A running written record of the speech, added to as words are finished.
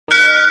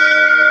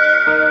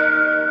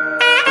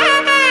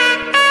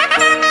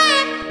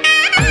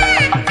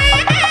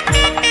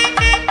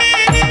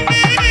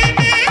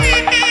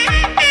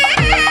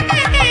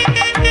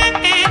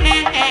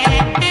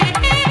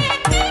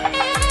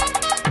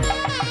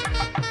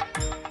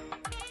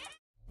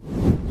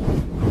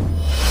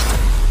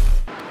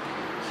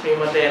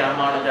Srimate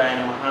Ramanujaya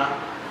Namaha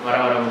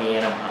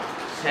Varavaramniya Namaha.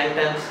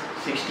 Sentence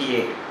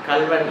 68.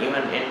 Kalvan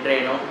even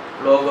entreno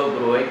logo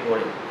gruvai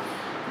poli.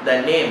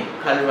 The name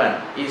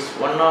Kalvan is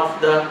one of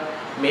the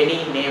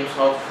many names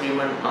of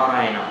Sriman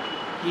Narayana.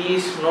 He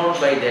is known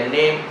by the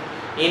name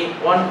in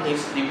one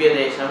his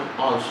Divyadesham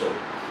also.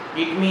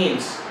 It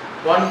means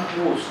one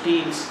who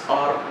steals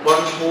or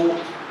one who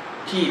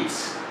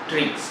cheats,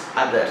 tricks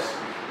others.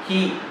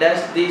 He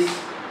does this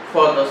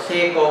for the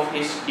sake of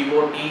his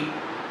devotee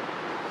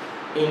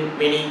in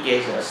many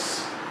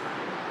cases.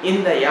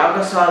 In the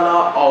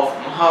Yagasala of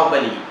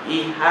Mahabali,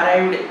 he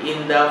arrived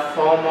in the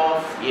form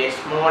of a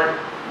small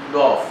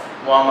dwarf,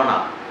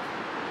 Vamana,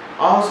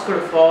 asked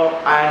for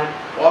and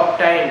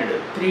obtained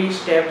 3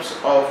 steps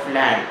of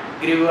land,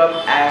 grew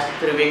up as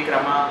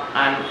Trivikrama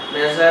and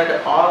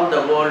measured all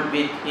the world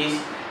with his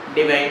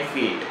divine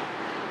feet.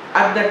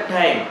 At that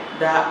time,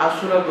 the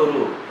Asura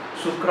Guru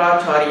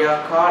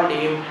Sukracharya called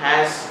him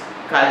as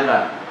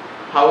Kalvan.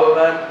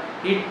 However,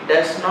 it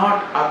does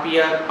not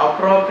appear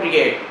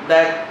appropriate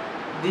that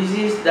this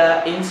is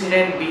the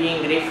incident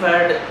being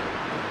referred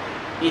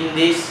in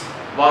this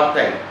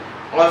vartai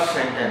or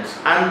sentence,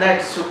 and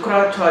that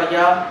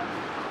Sukracharya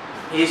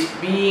is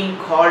being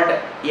called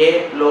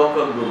a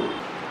Loka Guru.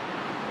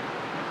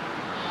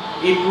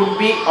 It would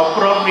be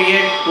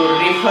appropriate to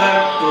refer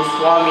to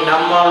Swami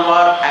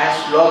Nammalvar as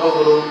Loka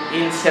Guru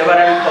in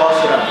several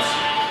pasurams.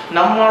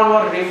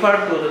 Nammalvar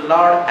referred to the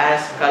Lord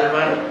as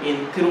Kalvan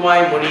in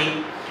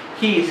Thiruvaimuli.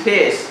 He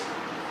says,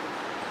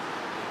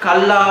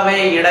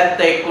 Kallave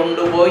idathai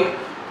kondu poi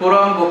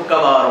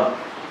purambukka.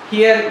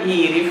 Here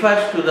he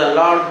refers to the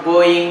Lord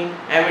going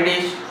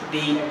amidst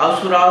the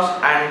Asuras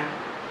and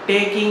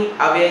taking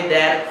away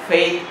their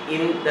faith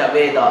in the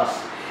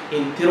Vedas.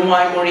 In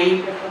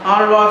Thiruvaimuli,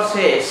 Alvar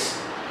says,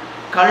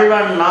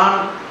 Kalvan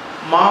nan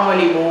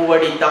Mavali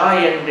Muvadi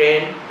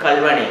Thayendren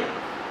Kalvane,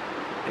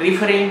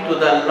 referring to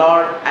the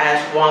Lord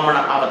as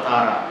Vamana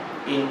Avatara.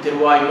 In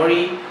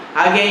Thiruvaimuli,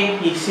 again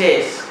he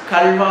says,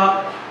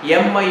 Kalva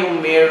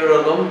Yemmayum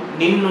Merudum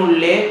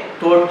Ninnulle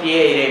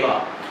Totiye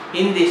Ireva.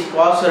 In this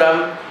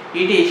pasuram,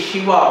 it is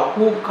Shiva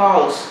who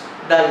calls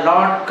the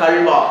Lord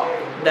Kalva.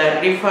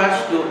 That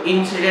refers to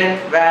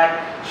incident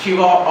where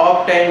Shiva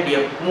obtained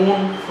a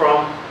boon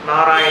from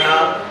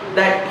Narayana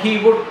that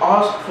he would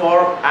ask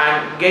for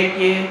and get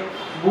a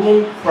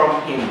boon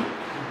from him.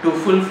 To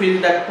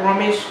fulfill that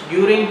promise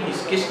during his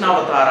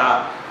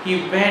Krishnavatara,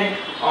 he went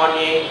on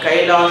a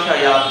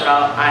Kailasha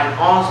Yatra and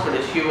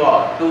asked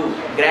Shiva to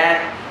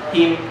grant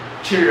him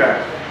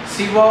children.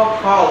 Shiva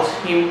calls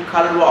him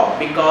Kalva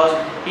because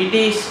it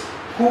is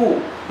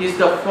who is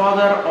the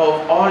father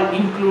of all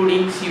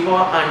including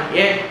Shiva, and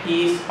yet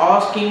he is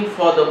asking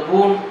for the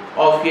boon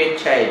of a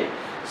child.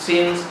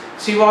 Since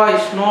Shiva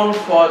is known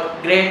for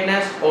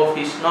greatness of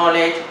his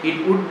knowledge,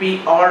 it would be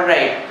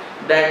alright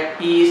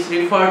that he is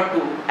referred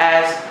to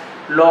as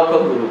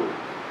Loka Guru.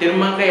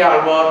 Tirumangai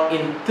Alvar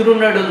in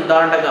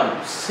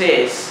Tirunedundandagam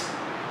says,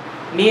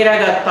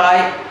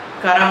 Niragathai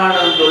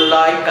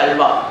Karamanandullai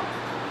Kalva.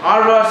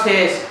 Alvar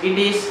says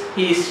he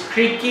is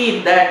tricky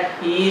that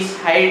he is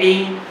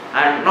hiding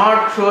and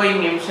not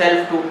showing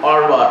himself to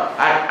Alvar.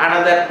 At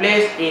another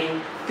place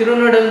in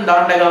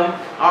Tirunedundandagam,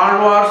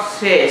 Alvar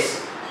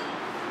says,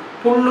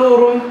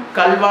 Pullurum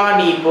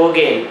Kalvani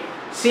Bogel.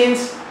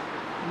 Since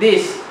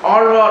this,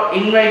 Alvar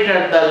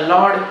invited the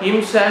Lord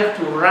himself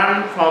to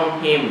run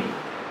from him.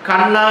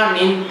 Kanna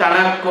nin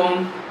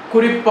tanakkum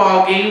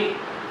kuripagil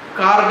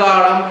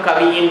kargalam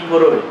kaviyin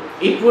purul.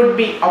 It would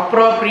be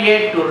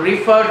appropriate to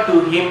refer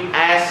to him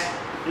as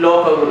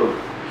Loka Guru.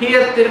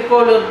 Here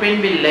Thirukolur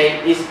Pen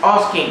is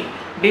asking,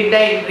 did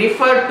I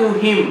refer to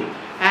him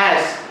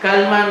as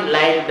Kalman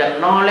like the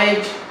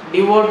knowledge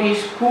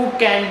devotees who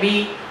can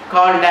be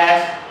called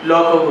as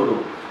Loka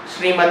Guru?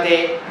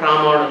 Srimate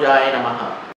Ramanujaya Namaha.